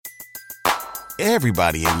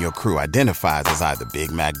Everybody in your crew identifies as either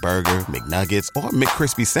Big Mac Burger, McNuggets, or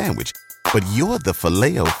McCrispy Sandwich. But you're the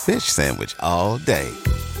Filet-O-Fish Sandwich all day.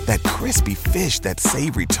 That crispy fish, that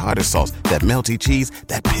savory tartar sauce, that melty cheese,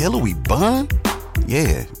 that pillowy bun.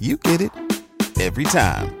 Yeah, you get it. Every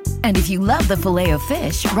time. And if you love the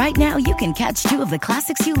Filet-O-Fish, right now you can catch two of the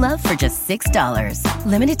classics you love for just $6.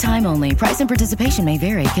 Limited time only. Price and participation may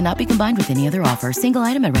vary. Cannot be combined with any other offer. Single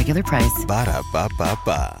item at regular price.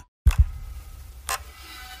 Ba-da-ba-ba-ba.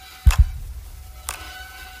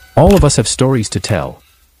 All of us have stories to tell.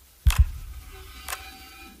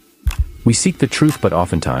 We seek the truth, but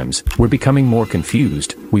oftentimes, we're becoming more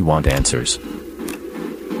confused. We want answers.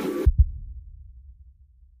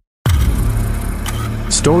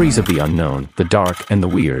 Stories of the unknown, the dark, and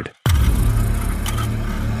the weird.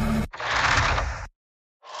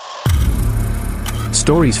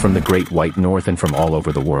 Stories from the Great White North and from all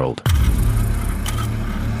over the world.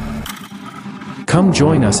 Come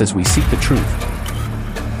join us as we seek the truth.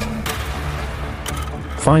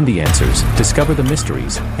 Find the answers, discover the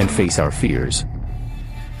mysteries, and face our fears.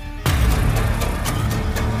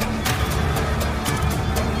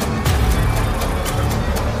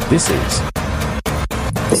 This is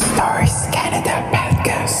the Stories Canada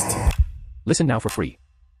Podcast. Listen now for free.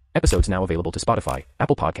 Episodes now available to Spotify,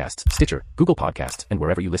 Apple Podcasts, Stitcher, Google Podcasts, and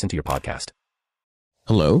wherever you listen to your podcast.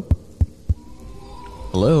 Hello?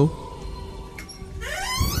 Hello?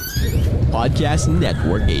 Podcast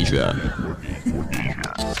Network Asia.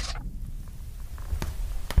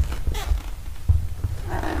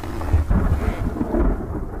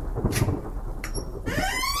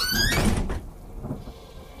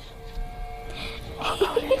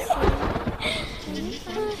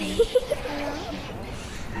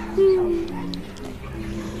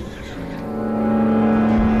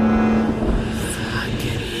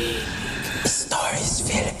 Stories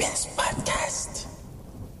Philippines Podcast.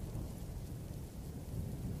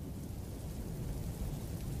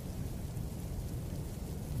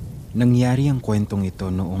 Nangyari ang kwentong ito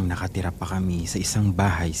noong nakatira pa kami sa isang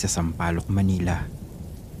bahay sa Sampaloc, Manila.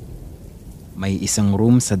 May isang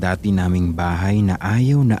room sa dati naming bahay na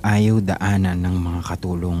ayaw daanan ng mga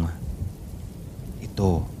katulong. Ito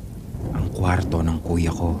ang kwarto ng kuya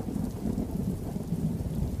ko.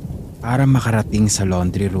 Para makarating sa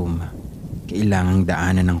laundry room, kailangang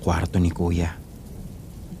daanan ng kwarto ni kuya.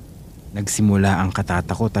 Nagsimula ang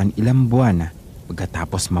katatakutan ilang buwan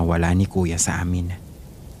pagkatapos mawala ni kuya sa amin.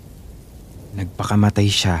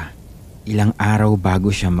 Nagpakamatay siya ilang araw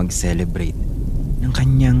bago siya mag-celebrate ng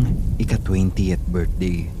kanyang ika-20th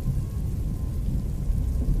birthday.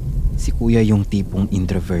 Si kuya yung tipong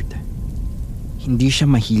introvert. Hindi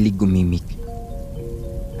siya mahilig gumimik.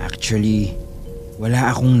 Actually,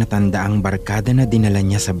 wala akong natandaang barkada na dinala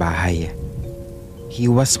niya sa bahay.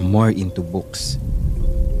 He was more into books.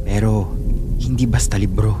 Pero hindi basta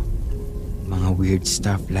libro. Mga weird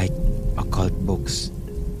stuff like occult books.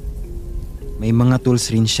 May mga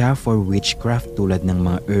tools rin siya for witchcraft tulad ng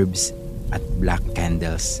mga herbs at black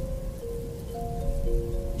candles.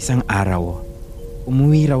 Isang araw,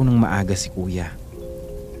 umuwi raw ng maaga si kuya.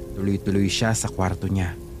 Tuloy-tuloy siya sa kwarto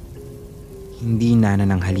niya. Hindi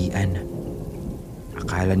nanananghalian.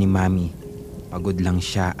 Akala ni mami, pagod lang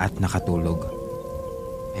siya at nakatulog.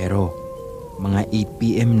 Pero mga 8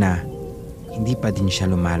 PM na, hindi pa din siya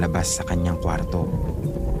lumalabas sa kanyang kwarto.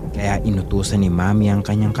 Kaya inutusan ni mami ang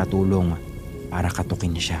kanyang katulong para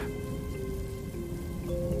katukin siya.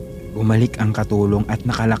 Bumalik ang katulong at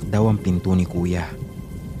nakalak daw ang pinto ni kuya.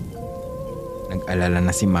 Nag-alala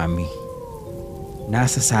na si mami.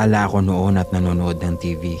 Nasa sala ako noon at nanonood ng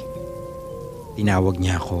TV. Tinawag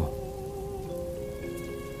niya ako.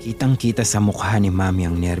 Kitang-kita sa mukha ni mami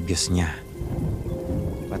ang nervyos niya.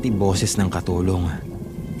 Pati boses ng katulong,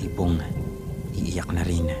 tipong iiyak na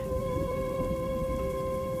rin.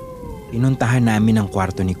 Pinuntahan namin ang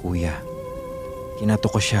kwarto ni kuya.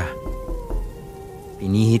 Kinato ko siya.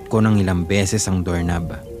 Pinihit ko ng ilang beses ang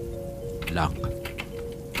doorknob. Lock.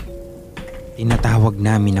 Tinatawag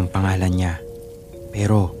namin ang pangalan niya.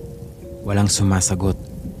 Pero walang sumasagot.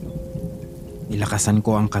 Nilakasan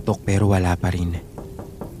ko ang katok pero wala pa rin.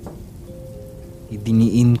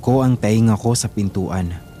 Idiniin ko ang tainga ko sa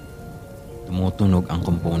pintuan. Tumutunog ang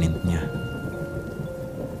component niya.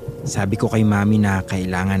 Sabi ko kay mami na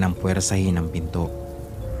kailangan ng puwersahin ang pinto.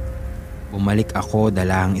 Bumalik ako,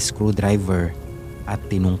 dala ang screwdriver at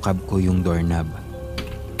tinungkab ko yung doorknob.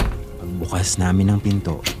 Pagbukas namin ng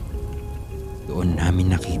pinto, doon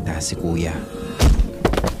namin nakita si kuya.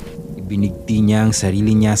 Ibinigti niya ang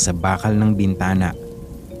sarili niya sa bakal ng bintana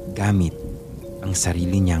gamit ang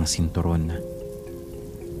sarili niyang sinturon.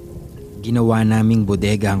 Ginawa naming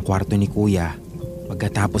bodega ang kwarto ni kuya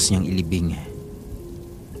Pagkatapos niyang ilibing,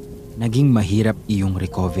 naging mahirap iyong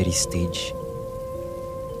recovery stage.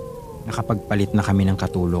 Nakapagpalit na kami ng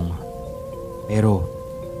katulong. Pero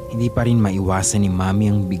hindi pa rin maiwasan ni Mami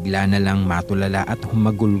ang bigla na lang matulala at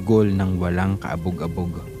humagulgol ng walang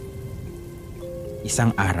kaabog-abog. Isang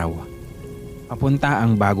araw, papunta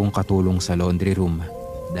ang bagong katulong sa laundry room,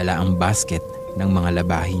 dala ang basket ng mga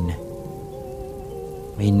labahin.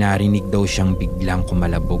 May narinig daw siyang biglang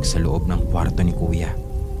kumalabog sa loob ng kwarto ni Kuya.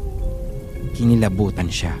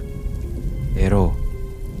 Kinilabutan siya. Pero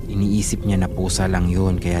iniisip niya na pusa lang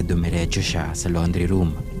yun kaya dumiretso siya sa laundry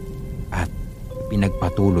room at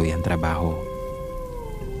pinagpatuloy ang trabaho.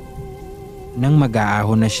 Nang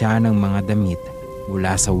mag-aahon na siya ng mga damit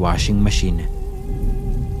mula sa washing machine,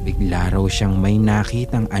 bigla raw siyang may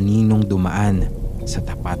nakitang aninong dumaan sa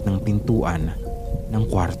tapat ng pintuan ng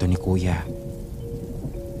kwarto ni Kuya.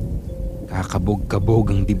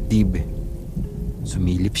 Kakabog-kabog ang dibdib.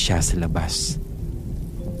 Sumilip siya sa labas.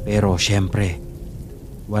 Pero syempre,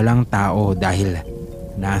 walang tao dahil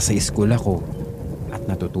nasa school ako at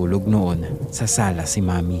natutulog noon sa sala si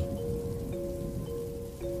Mami.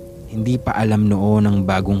 Hindi pa alam noon ng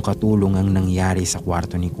bagong katulong ang nangyari sa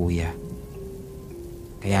kwarto ni Kuya.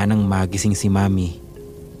 Kaya nang magising si Mami,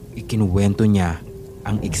 ikinuwento niya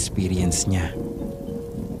ang experience niya.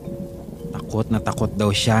 Takot na takot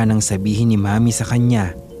daw siya nang sabihin ni Mami sa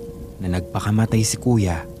kanya na nagpakamatay si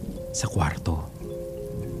Kuya sa kwarto.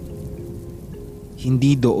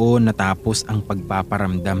 Hindi doon natapos ang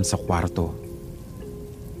pagpaparamdam sa kwarto.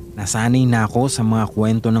 Nasanay na ako sa mga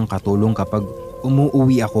kwento ng katulong kapag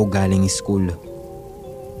umuuwi ako galing school.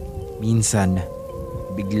 Minsan,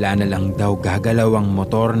 bigla na lang daw gagalaw ang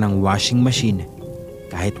motor ng washing machine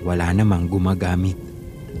kahit wala namang gumagamit.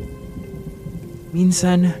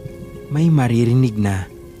 Minsan, may maririnig na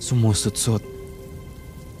sumusutsot.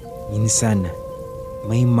 Minsan,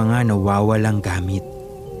 may mga nawawalang gamit.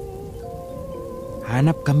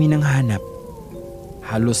 Hanap kami ng hanap.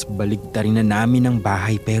 Halos baligtarin na namin ang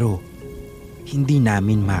bahay pero hindi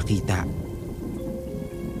namin makita.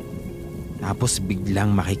 Tapos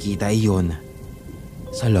biglang makikita iyon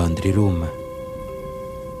sa laundry room.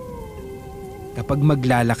 Kapag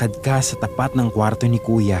maglalakad ka sa tapat ng kwarto ni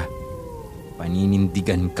Kuya,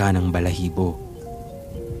 paninindigan ka ng balahibo.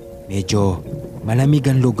 Medyo malamig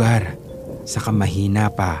ang lugar, saka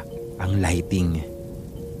mahina pa ang lighting.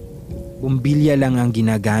 Bumbilya lang ang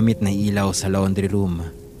ginagamit na ilaw sa laundry room.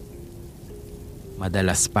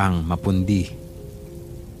 Madalas pang mapundi.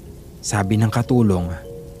 Sabi ng katulong,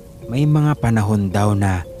 may mga panahon daw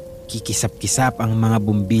na kikisap-kisap ang mga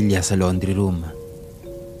bumbilya sa laundry room.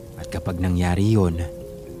 At kapag nangyari yon,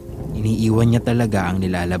 iniiwan niya talaga ang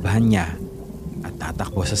nilalabhan niya at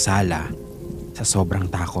tatakbo sa sala sa sobrang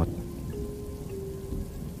takot.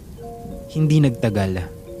 Hindi nagtagal,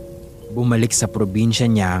 bumalik sa probinsya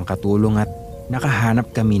niya ang katulong at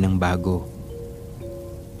nakahanap kami ng bago.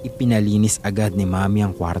 Ipinalinis agad ni Mami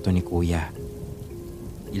ang kwarto ni Kuya.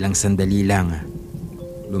 Ilang sandali lang,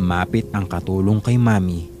 lumapit ang katulong kay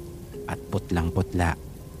Mami at putlang-putla.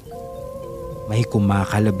 May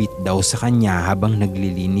kumakalabit daw sa kanya habang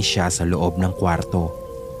naglilinis siya sa loob ng kwarto.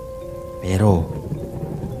 Pero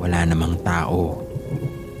wala namang tao.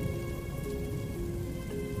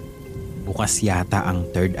 Bukas yata ang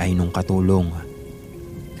third eye nung katulong.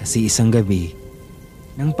 Kasi isang gabi,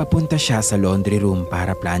 nang papunta siya sa laundry room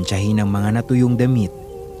para plantsahin ang mga natuyong damit,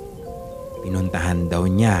 pinuntahan daw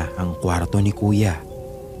niya ang kwarto ni Kuya.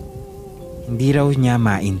 Hindi raw niya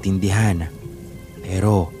maintindihan,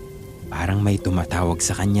 pero parang may tumatawag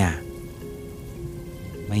sa kanya.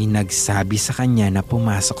 May nagsabi sa kanya na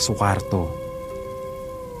pumasok sa kwarto.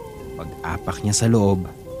 Pag-apak niya sa loob,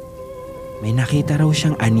 may nakita raw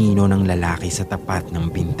siyang anino ng lalaki sa tapat ng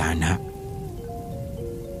bintana.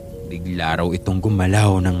 Bigla raw itong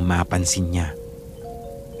gumalaw nang mapansin niya.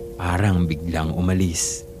 Parang biglang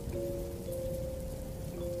umalis.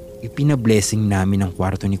 Ipinablessing namin ang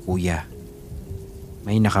kwarto ni Kuya.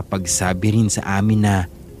 May nakapagsabi rin sa amin na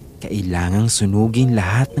kailangang sunugin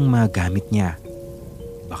lahat ng mga gamit niya.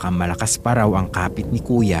 Baka malakas pa raw ang kapit ni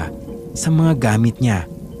Kuya sa mga gamit niya,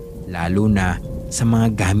 lalo na sa mga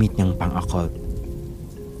gamit niyang pang-occult.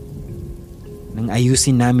 Nang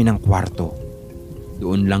ayusin namin ang kwarto,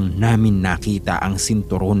 doon lang namin nakita ang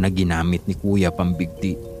sinturon na ginamit ni Kuya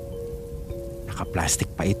pambigti.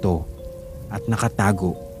 Nakaplastik pa ito at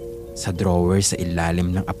nakatago sa drawer sa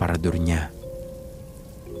ilalim ng aparador niya.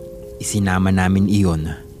 Isinama namin iyon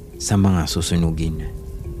sa mga susunugin.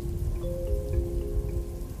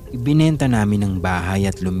 Ibinenta namin ang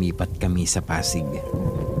bahay at lumipat kami sa Pasig.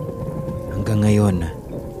 Hanggang ngayon,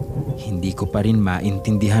 hindi ko pa rin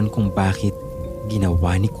maintindihan kung bakit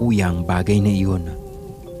ginawa ni kuya ang bagay na iyon.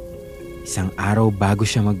 Isang araw bago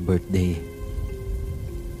siya mag-birthday.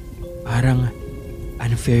 Parang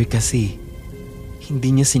unfair kasi.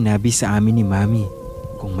 Hindi niya sinabi sa amin ni Mami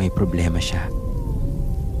kung may problema siya.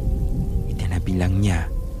 Itinabi lang niya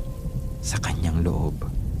sa kanyang loob.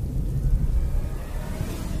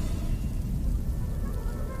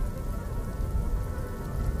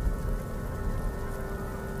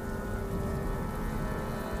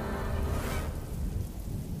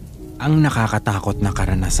 Ang nakakatakot na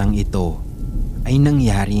karanasang ito ay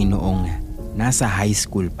nangyari noong nasa high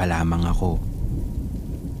school pa lamang ako.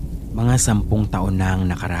 Mga 10 taon na ang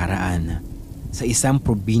nakararaan sa isang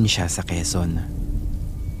probinsya sa Quezon.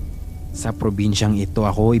 Sa probinsyang ito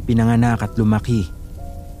ako ipinanganak at lumaki.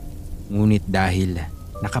 Ngunit dahil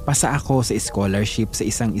nakapasa ako sa scholarship sa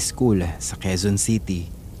isang school sa Quezon City,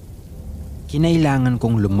 kinailangan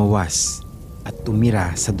kong lumawas at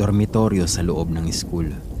tumira sa dormitoryo sa loob ng school.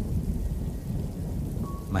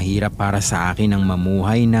 Mahirap para sa akin ang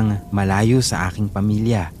mamuhay ng malayo sa aking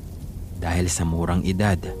pamilya dahil sa murang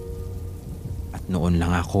edad. At noon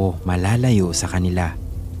lang ako malalayo sa kanila.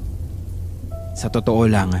 Sa totoo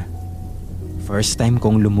lang, first time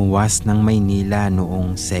kong lumuwas ng Maynila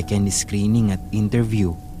noong second screening at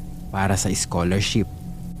interview para sa scholarship.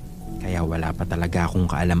 Kaya wala pa talaga akong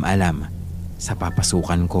kaalam-alam sa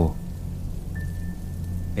papasukan ko.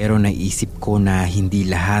 Pero naisip ko na hindi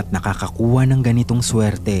lahat nakakakuha ng ganitong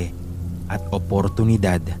swerte at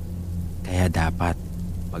oportunidad, kaya dapat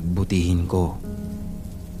pagbutihin ko.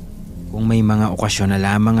 Kung may mga okasyon na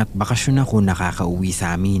lamang at bakasyon ako nakakauwi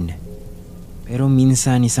sa amin. Pero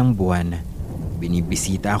minsan isang buwan,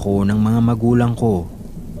 binibisita ako ng mga magulang ko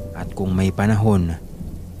at kung may panahon,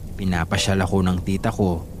 pinapasyal ako ng tita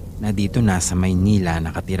ko na dito na sa Maynila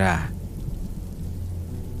nakatira.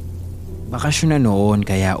 Bakasyon na noon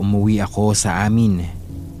kaya umuwi ako sa amin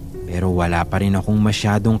pero wala pa rin akong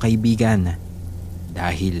masyadong kaibigan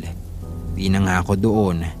dahil di na nga ako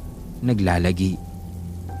doon naglalagi.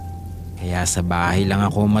 Kaya sa bahay lang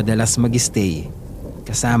ako madalas mag-stay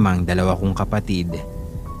kasama ang 2 kong kapatid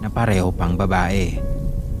na pareho pang babae.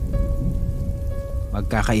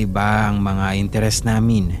 Magkakaiba ang mga interes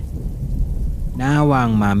namin. Naawa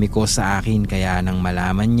ang mami ko sa akin kaya nang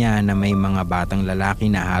malaman niya na may mga batang lalaki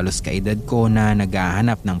na halos kaedad ko na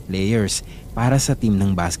naghahanap ng players para sa team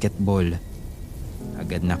ng basketball.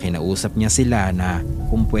 Agad na kinausap niya sila na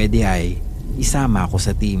kung pwede ay isama ako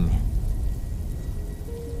sa team.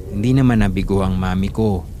 Hindi naman nabigo ang mami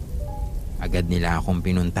ko. Agad nila akong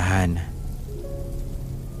pinuntahan.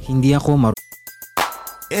 Hindi ako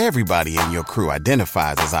Everybody in your crew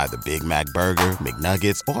identifies as either Big Mac Burger,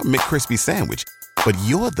 McNuggets, or McCrispy Sandwich. But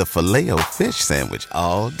you're the Filet-O-Fish Sandwich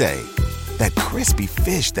all day. That crispy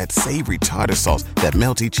fish, that savory tartar sauce, that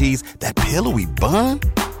melty cheese, that pillowy bun.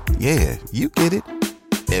 Yeah, you get it.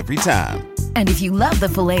 Every time. And if you love the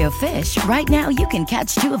Filet-O-Fish, right now you can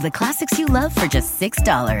catch 2 of the classics you love for just $6.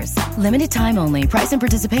 Limited time only. Price and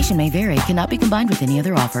participation may vary. Cannot be combined with any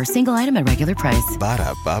other offer. Single item at regular price.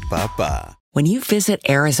 Ba-da-ba-ba-ba. When you visit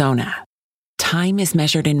Arizona, time is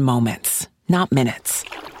measured in moments, not minutes.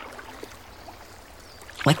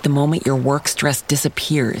 Like the moment your work stress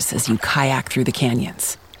disappears as you kayak through the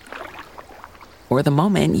canyons. Or the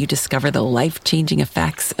moment you discover the life-changing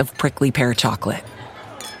effects of prickly pear chocolate.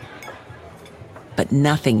 But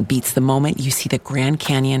nothing beats the moment you see the Grand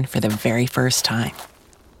Canyon for the very first time.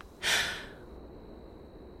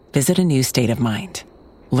 Visit a new state of mind.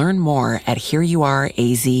 Learn more at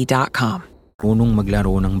hereyouareaz.com. Unong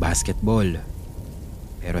maglaro ng basketball.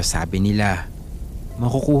 Pero sabi nila,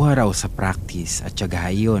 makukuha raw sa practice at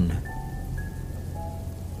tiyaga yun.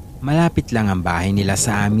 Malapit lang ang bahay nila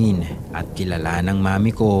sa amin at kilala ng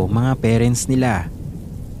mami ko mga parents nila.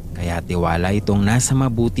 Kaya tiwala itong nasa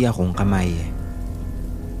mabuti akong kamay.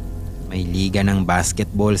 May liga ng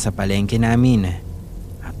basketball sa palengke namin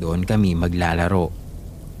at doon kami maglalaro.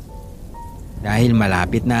 Dahil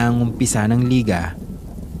malapit na ang umpisa ng liga,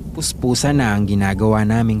 puspusa na ang ginagawa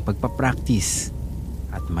naming pagpapractice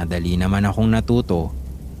at madali naman akong natuto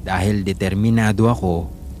dahil determinado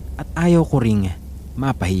ako at ayaw ko ring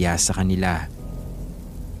mapahiya sa kanila.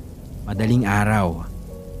 Madaling araw,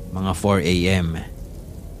 mga 4 a.m.,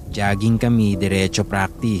 jogging kami diretso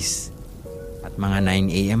practice at mga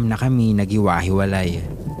 9 a.m. na kami nagiwahiwalay.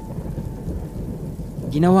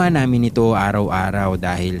 Ginawa namin ito araw-araw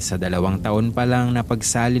dahil sa 2 taon pa lang na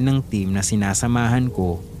pagsali ng team na sinasamahan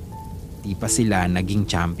ko, di pa sila naging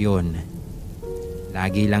champion.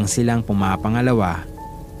 Lagi lang silang pumapangalawa,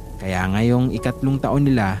 kaya ngayong 3 taon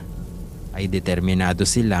nila ay determinado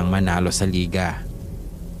silang manalo sa liga.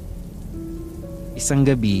 Isang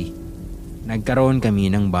gabi, Nagkaroon kami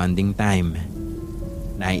ng bonding time.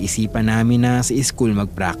 Naiisipan namin na sa school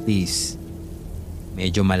mag-practice.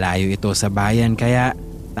 Medyo malayo ito sa bayan kaya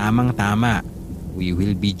tamang-tama, we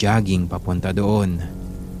will be jogging papunta doon.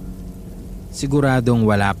 Siguradong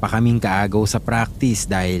wala pa kaming kaagaw sa practice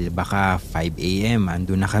dahil baka 5 AM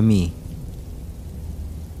andun na kami.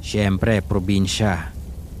 Siyempre, probinsya.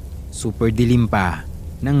 Super dilim pa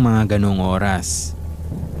ng mga ganong oras.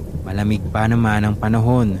 Malamig pa naman ang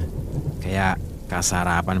panahon, kaya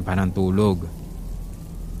kasarapan pa ng tulog.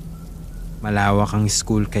 Malawak ang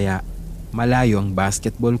school kaya malayo ang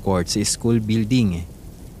basketball court sa school building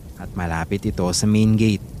at malapit ito sa main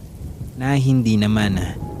gate na hindi naman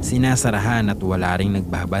sinasarahan at wala ring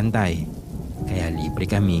nagbabantay kaya libre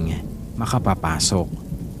kaming makapapasok.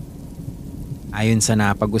 Ayon sa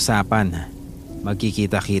napag-usapan,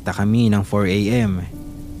 magkikita-kita kami ng 4 AM.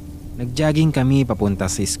 Nagjogging kami papunta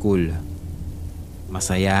sa school.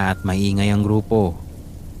 Masaya at maingay ang grupo.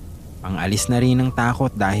 Pang-alis na rin ng takot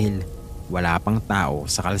dahil wala pang tao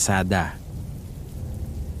sa kalsada.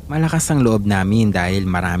 Malakas ang loob namin dahil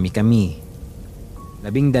marami kami.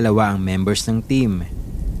 12 ang members ng team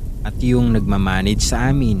at yung nagmamanage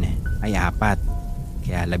sa amin ay 4,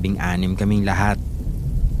 kaya 16 kaming lahat.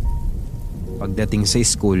 Pagdating sa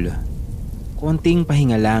school, konting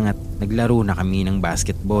pahinga lang at naglaro na kami ng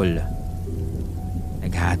basketball.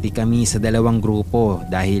 Naghati kami sa 2 grupo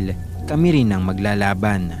dahil kami rin ang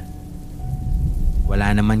maglalaban.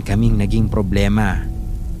 Wala naman kaming naging problema.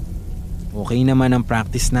 Okay naman ang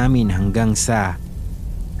practice namin hanggang sa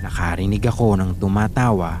nakarinig ako ng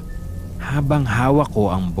tumatawa habang hawak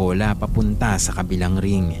ko ang bola papunta sa kabilang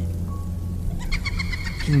ring.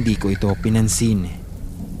 Hindi ko ito pinansin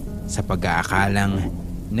sa pag-aakalang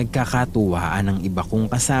nagkakatuwaan ng iba kong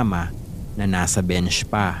kasama na nasa bench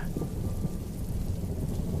pa.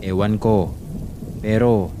 Ewan ko,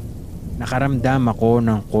 pero nakaramdam ako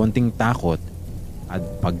ng konting takot at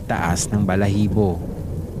pagtaas ng balahibo.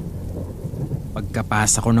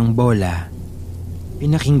 Pagkapasa ko ng bola,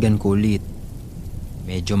 pinakinggan ko ulit.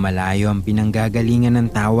 Medyo malayo ang pinanggagalingan ng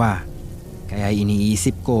tawa, kaya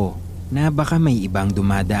iniisip ko na baka may ibang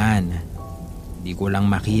dumadaan. Di ko lang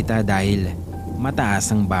makita dahil mataas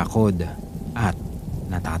ang bakod at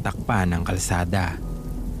natatakpan ng kalsada.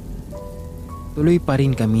 Tuloy pa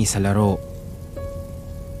rin kami sa laro.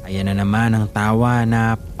 Ayan na naman ang tawa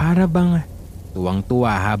na para bang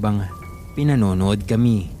tuwang-tuwa habang pinanonood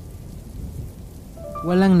kami.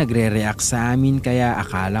 Walang nagre-react sa amin kaya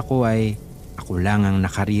akala ko ay ako lang ang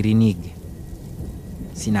nakaririnig.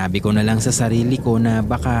 Sinabi ko na lang sa sarili ko na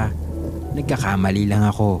baka nagkakamali lang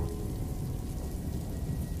ako.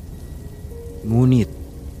 Ngunit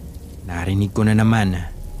narinig ko na naman,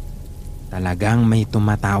 talagang may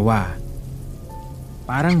tumatawa.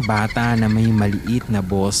 Parang bata na may maliit na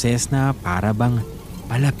boses na para bang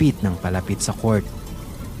palapit ng palapit sa court.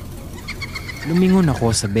 Lumingon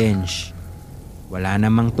ako sa bench. Wala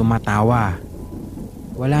namang tumatawa.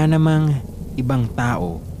 Wala namang ibang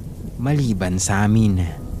tao maliban sa amin.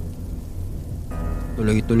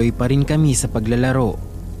 Tuloy-tuloy pa rin kami sa paglalaro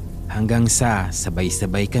hanggang sa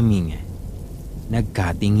sabay-sabay kaming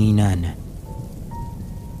nagkatinginan.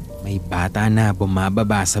 May bata na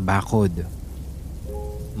bumababa sa bakod.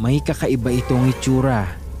 May kakaiba itong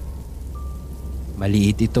itsura.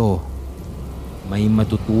 Maliit ito. May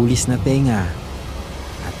matutulis na tenga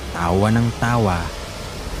at tawa ng tawa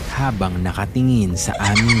habang nakatingin sa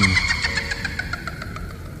amin.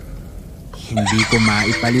 Hindi ko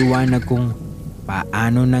maipaliwanag kung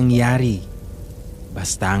paano nangyari.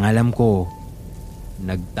 Basta ang alam ko,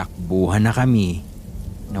 nagtakbuhan na kami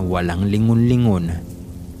na walang lingon-lingon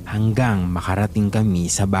hanggang makarating kami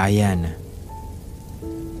sa bayan.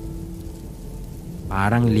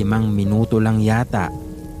 Parang 5 minuto lang yata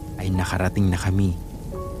ay nakarating na kami.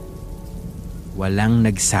 Walang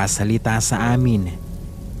nagsasalita sa amin.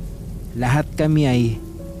 Lahat kami ay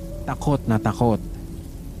takot na takot,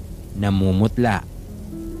 namumutla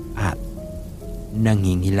at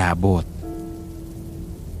nangingilabot.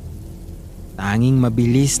 Tanging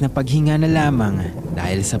mabilis na paghinga na lamang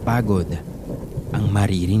dahil sa pagod ang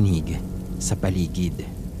maririnig sa paligid.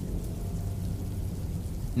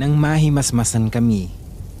 Nang mahimasmasan kami,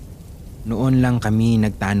 noon lang kami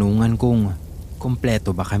nagtanungan kung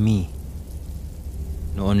kumpleto ba kami.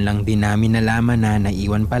 Noon lang din namin nalaman na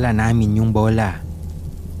naiwan pala namin yung bola.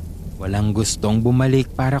 Walang gustong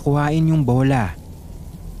bumalik para kuhain yung bola.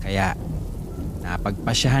 Kaya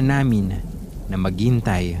napagpasyahan namin na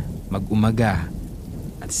maghintay, mag-umaga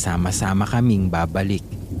at sama-sama kaming babalik.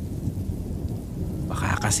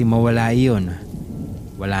 Baka kasi mawala iyon,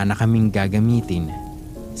 wala na kaming gagamitin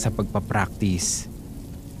sa pagpapractice.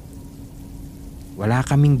 wala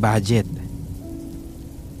kaming budget.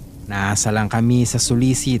 Naasa lang kami sa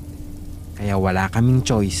sulisit, kaya wala kaming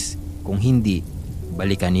choice kung hindi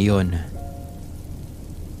balikan iyon.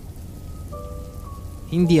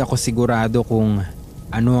 Hindi ako sigurado kung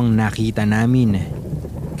ano ang nakita namin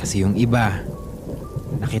kasi yung iba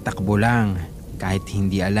nakitakbo lang kahit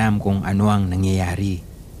hindi alam kung ano ang nangyayari.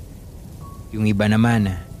 Yung iba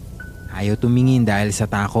naman ayaw tumingin dahil sa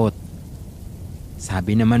takot.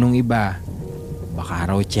 Sabi naman ng iba,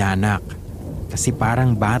 baka raw tiyanak kasi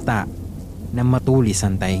parang bata na matulis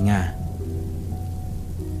ang tainga.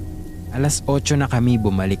 8:00 na kami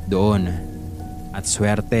bumalik doon at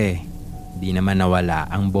swerte, di naman nawala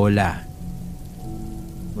ang bola.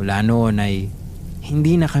 Mula noon ay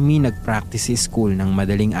hindi na kami nag-practice sa school ng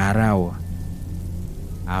madaling araw.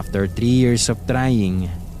 After 3 years of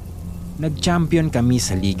trying, nag-champion kami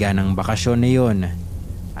sa liga ng bakasyon na yon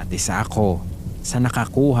at isa ako sa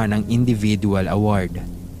nakakuha ng individual award.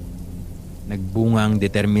 Nagbunga ang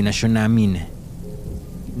determinasyon namin.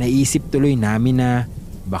 Naisip tuloy namin na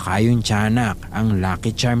baka yung tiyanak ang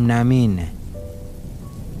lucky charm namin.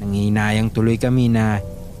 Nanginayang tuloy kami na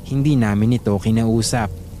hindi namin ito kinausap.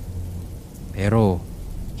 Pero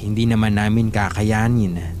hindi naman namin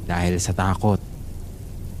kakayanin dahil sa takot.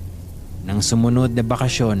 Nang sumunod na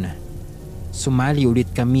bakasyon, sumali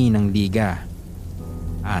ulit kami ng liga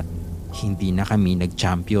at hindi na kami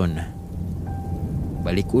nag-champion.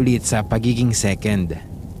 Balik ulit sa pagiging second.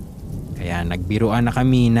 Kaya nagbiruan na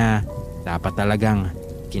kami na dapat talagang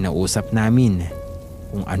kinausap namin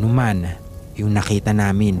kung ano man yung nakita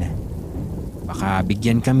namin. Baka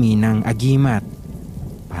bigyan kami ng agimat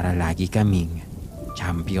para lagi kaming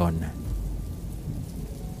champion.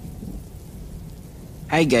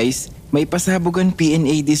 Hi guys! May pasabog ang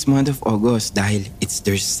PNA this month of August dahil it's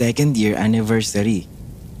their 2nd year anniversary.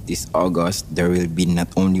 This August, there will be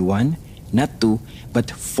not only 1, not 2,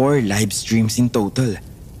 but 4 live streams in total.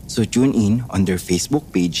 So tune in on their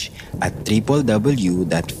Facebook page at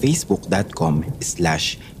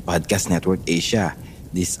www.facebook.com/podcastnetworkasia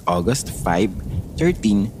this August 5,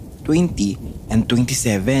 13, 20, and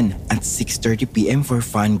 27 at 6:30 p.m. for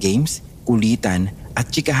fun games, kulitan,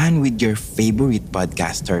 at chikahan with your favorite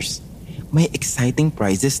podcasters. May exciting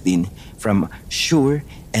prizes din from Shure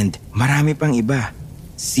and marami pang iba.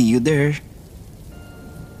 See you there!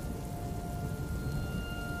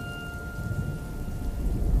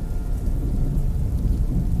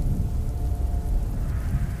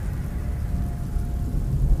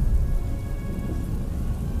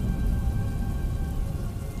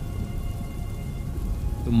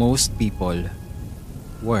 To most people,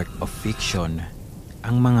 work of fiction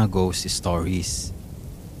ang mga ghost stories.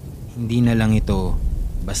 Hindi na lang ito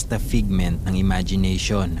basta figment ng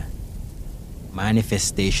imagination.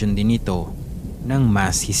 Manifestation din ito ng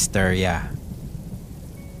mass hysteria.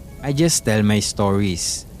 I just tell my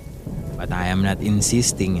stories, but I am not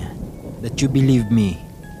insisting that you believe me.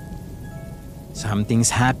 Some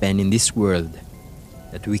things happen in this world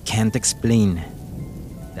that we can't explain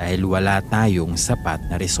dahil wala tayong sapat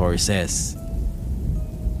na resources.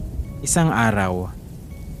 Isang araw,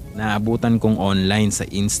 naabutan kong online sa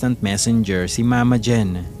instant messenger si Mama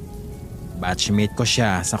Jen. Batchmate ko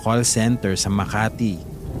siya sa call center sa Makati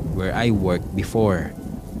where I worked before.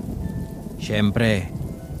 Siyempre,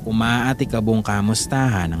 umaatikabong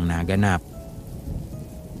kamustahan ang naganap.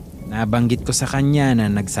 Nabanggit ko sa kanya na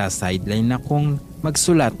nagsasideline akong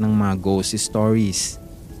magsulat ng mga ghost stories.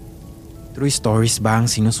 True stories ba ang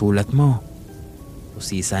sinusulat mo?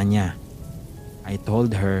 Pusisa niya. I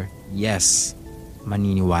told her, yes.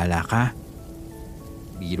 Maniniwala ka?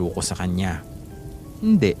 Biro ko sa kanya.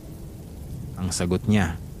 Hindi. Ang sagot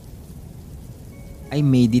niya. I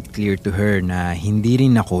made it clear to her na hindi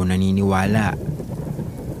rin ako naniniwala.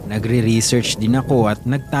 Nagre-research din ako at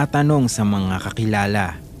nagtatanong sa mga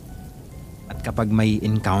kakilala. At kapag may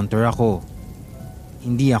encounter ako,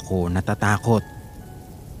 hindi ako natatakot.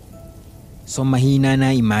 So mahina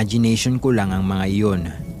na imagination ko lang ang mga iyon.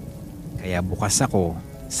 Kaya bukas ako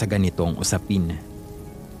sa ganitong usapin.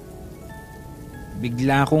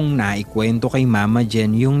 Bigla kong naikwento kay Mama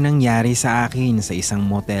Jen yung nangyari sa akin sa isang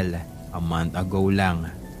motel a month ago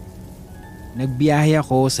lang. Nagbiyahe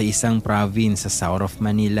ako sa isang province sa south of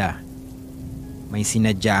Manila. May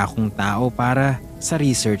sinadya akong tao para sa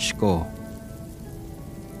research ko.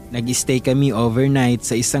 Nag-stay kami overnight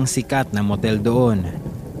sa isang sikat na motel doon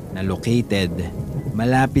na located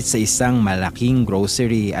malapit sa isang malaking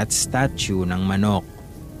grocery at statue ng manok.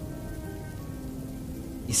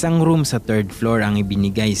 Isang room sa 3rd floor ang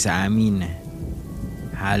ibinigay sa amin.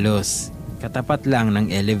 Halos katapat lang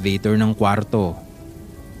ng elevator ng kwarto.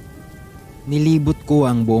 Nilibot ko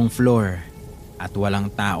ang buong floor At walang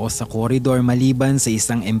tao sa koridor maliban sa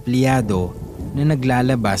isang empleyado na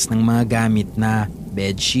naglalabas ng mga gamit na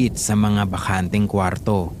bedsheet sa mga bakanteng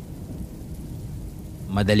kwarto.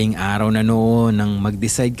 Madaling araw na noon nang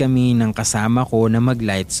mag-decide kami ng kasama ko na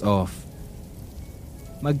mag-lights off.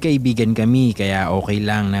 Magkaibigan kami kaya okay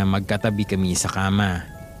lang na magkatabi kami sa kama.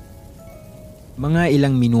 Mga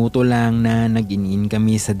ilang minuto lang na nag-in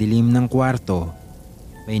kami sa dilim ng kwarto,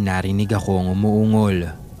 may narinig akong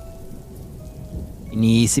umuungol.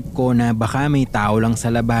 Iniisip ko na baka may tao lang sa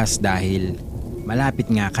labas dahil malapit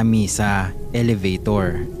nga kami sa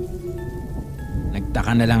elevator.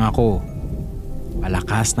 Nagtaka na lang ako.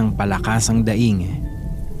 Palakas ng palakas ang daing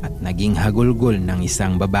at naging hagulgol ng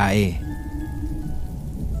isang babae.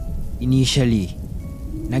 Initially,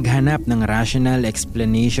 naghanap ng rational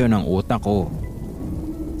explanation ang utak ko.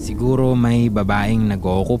 Siguro may babaeng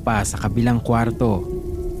nag-ookupa sa kabilang kwarto.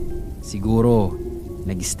 Siguro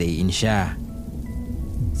nag-stay in siya.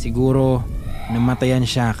 Siguro namatayan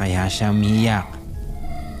siya kaya siya umiiyak.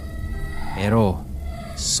 Pero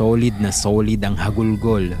solid na solid ang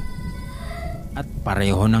hagulgol. At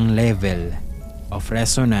pareho ng level of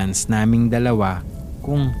resonance naming dalawa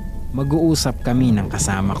kung mag-uusap kami ng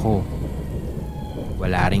kasama ko.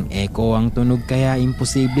 Wala ring echo ang tunog kaya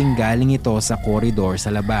imposibleng galing ito sa koridor sa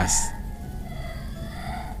labas.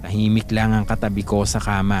 Tahimik lang ang katabi ko sa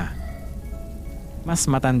kama. Mas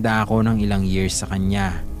matanda ako ng ilang years sa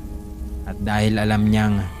kanya. At dahil alam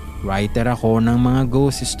niyang writer ako ng mga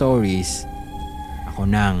ghost stories, ako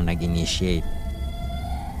nang nag-initiate.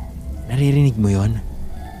 "Naririnig mo yon?"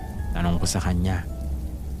 Tanong ko sa kanya.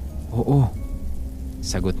 "Oo,"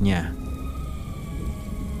 sagot niya.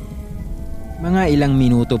 Mga ilang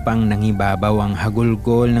minuto pang nangibabaw ang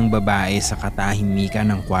hagulgol ng babae sa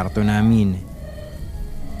katahimikan ng kwarto namin.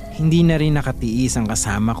 Hindi na rin nakatiis ang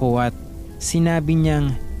kasama ko at sinabi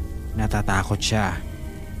niyang natatakot siya.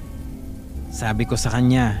 Sabi ko sa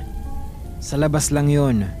kanya, "Sa labas lang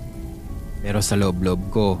yon." Pero sa loob-loob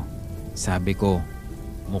ko, sabi ko,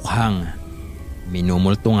 mukhang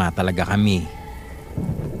minumulto nga talaga kami.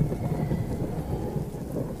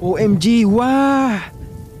 "OMG, wah!"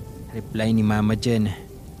 reply ni Mama Jen.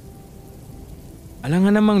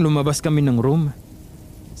 "Alangan namang lumabas kami ng room,"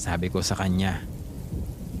 sabi ko sa kanya.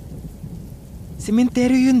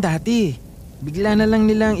 "Sementeryo yun dati. Bigla na lang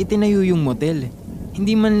nilang itinayo yung motel.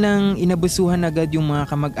 Hindi man lang inabusuhan agad yung mga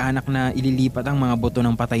kamag-anak na ililipat ang mga boto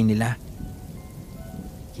ng patay nila."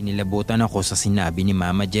 Kinilabutan ako sa sinabi ni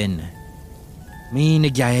Mama Jen. "May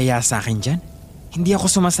nagyayaya sa akin dyan? Hindi ako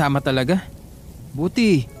sumasama talaga.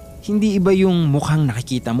 Buti, hindi iba yung mukhang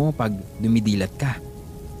nakikita mo pag dumidilat ka."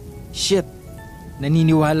 "Shit,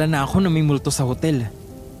 naniniwala na ako na may multo sa hotel,"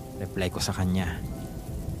 reply ko sa kanya.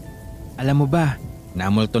 "Alam mo ba,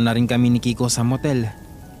 namulto na rin kami ni Kiko sa motel,"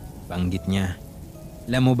 banggit niya.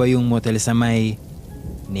 "Alam mo ba yung motel sa may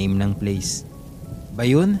name ng place? Ba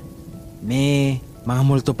yun? May mga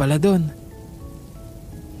multo pala doon."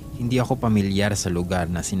 Hindi ako pamilyar sa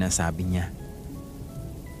lugar na sinasabi niya.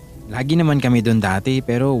 Lagi naman kami doon dati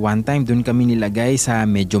pero one time doon kami nilagay sa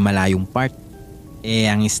medyo malayong part.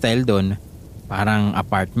 Ang style doon parang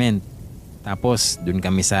apartment. Tapos doon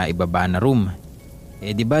kami sa ibaba na room.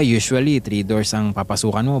 Di ba usually 3 doors ang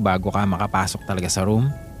papasukan mo bago ka makapasok talaga sa room?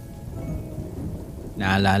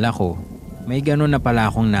 Naalala ko, may ganun na pala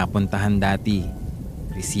akong napuntahan dati.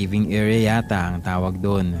 Receiving area yata ang tawag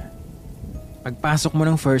doon. Pagpasok mo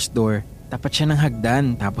ng first door, tapat siya ng hagdan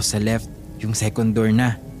tapos sa left yung second door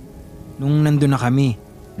na. Nung nandun na kami,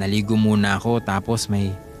 naligo muna ako tapos may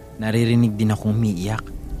naririnig din akong umiiyak.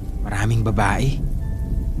 Maraming babae.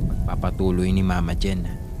 Magpapatuloy ni Mama Jen.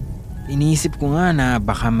 Iniisip ko nga na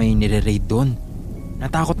baka may nire-raid doon.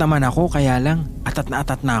 Natakot naman ako kaya lang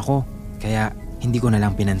atat na ako. Kaya hindi ko na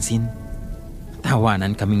lang pinansin.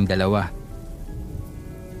 Tawanan kaming dalawa.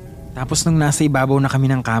 Tapos nung nasa ibabaw na kami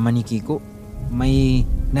ng kama ni Kiko, may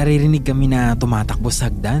naririnig kami na tumatakbo sa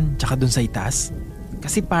hagdan tsaka dun sa itaas.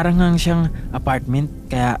 Kasi parang nga siyang apartment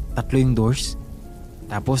kaya 3 yung doors.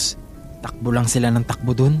 Tapos takbo lang sila ng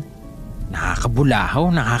takbo dun. Nakakabulahaw,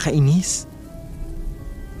 nakakainis.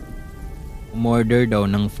 Umorder daw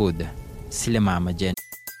ng food sila Mama Jen.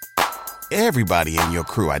 Everybody in your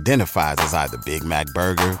crew identifies as either Big Mac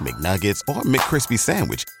Burger, McNuggets, or McCrispy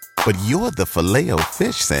Sandwich. But you're the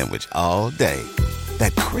Filet-O-Fish Sandwich all day.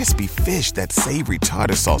 That crispy fish, that savory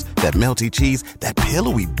tartar sauce, that melty cheese, that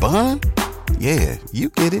pillowy bun. Yeah,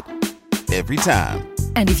 you get it. Every time.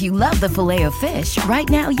 And if you love the Filet-O-Fish, right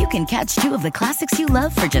now you can catch 2 of the classics you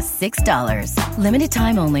love for just $6. Limited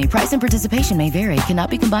time only. Price and participation may vary.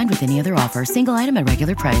 Cannot be combined with any other offer. Single item at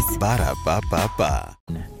regular price. Ba-da-ba-ba-ba.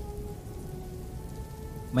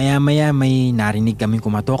 Maya-maya may narinig kaming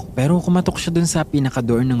kumatok pero kumatok siya dun sa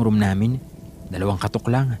pinaka-door ng room namin. 2 katok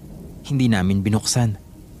lang. Hindi namin binuksan.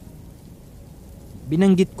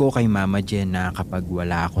 Binanggit ko kay Mama Jen na kapag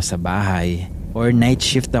wala ako sa bahay or night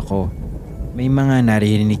shift ako, may mga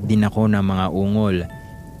naririnig din ako ng mga ungol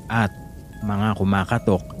at mga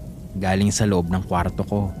kumakatok galing sa loob ng kwarto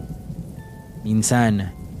ko. Minsan,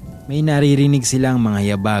 may naririnig silang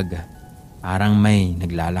mga yabag, parang may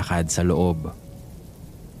naglalakad sa loob.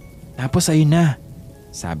 Tapos ayun na,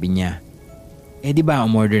 sabi niya. Di ba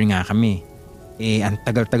umorder nga kami? Ang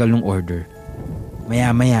tagal-tagal ng order.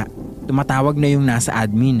 Maya-maya, tumatawag na yung nasa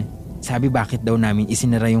admin. Sabi bakit daw namin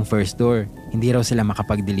isinara yung first door, hindi raw sila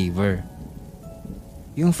makapag-deliver.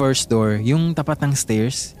 Yung first door, yung tapat ng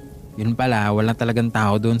stairs, yun pala walang talagang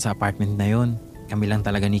tao doon sa apartment na yun. Kami lang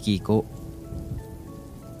talaga ni Kiko.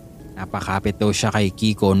 Napakapit daw siya kay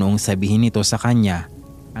Kiko noong sabihin nito sa kanya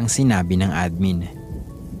ang sinabi ng admin.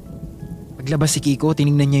 Paglabas si Kiko,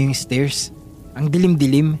 tinignan niya yung stairs. Ang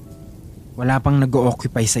dilim-dilim. Wala pang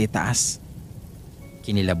nag-o-occupy sa itaas.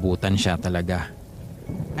 Kinilabutan siya talaga.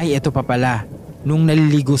 Ay, eto pa pala. Nung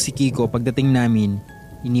naliligo si Kiko pagdating namin,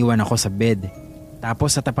 iniwan ako sa bed.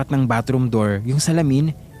 Tapos sa tapat ng bathroom door, yung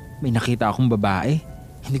salamin, may nakita akong babae.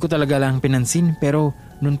 Hindi ko talaga lang pinansin pero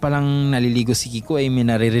noon palang naliligo si Kiko may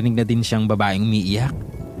naririnig na din siyang babaeng umiiyak.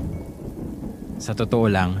 Sa totoo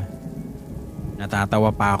lang,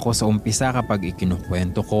 natatawa pa ako sa umpisa kapag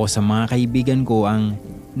ikinukwento ko sa mga kaibigan ko ang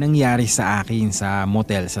nangyari sa akin sa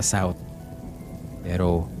motel sa South.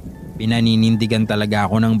 Pero pinaninindigan talaga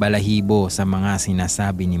ako ng balahibo sa mga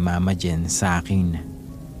sinasabi ni Mama Jen sa akin.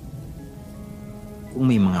 Kung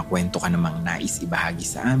may mga kwento ka namang nais ibahagi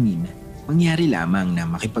sa amin, mangyari lamang na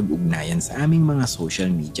makipag-ugnayan sa aming mga social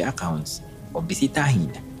media accounts o bisitahin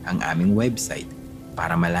ang aming website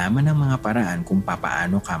para malaman ang mga paraan kung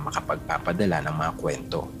papaano ka makapagpapadala ng mga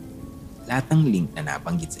kwento. Lahat ng link na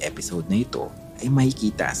nabanggit sa episode na ito ay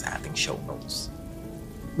makikita sa ating show notes.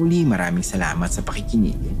 Muli maraming salamat sa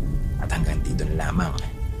pakikinig at hanggang dito na lamang.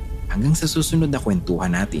 Hanggang sa susunod na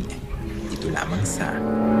kwentuhan natin, dito lamang sa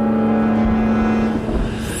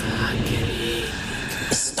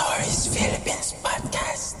Stories Philippines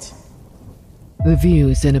Podcast. The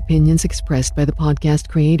views and opinions expressed by the podcast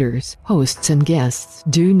creators, hosts, and guests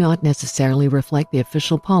do not necessarily reflect the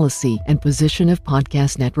official policy and position of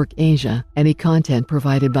Podcast Network Asia. Any content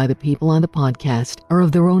provided by the people on the podcast are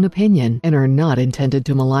of their own opinion and are not intended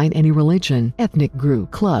to malign any religion, ethnic group,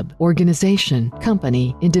 club, organization,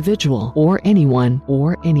 company, individual, or anyone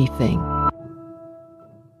or anything.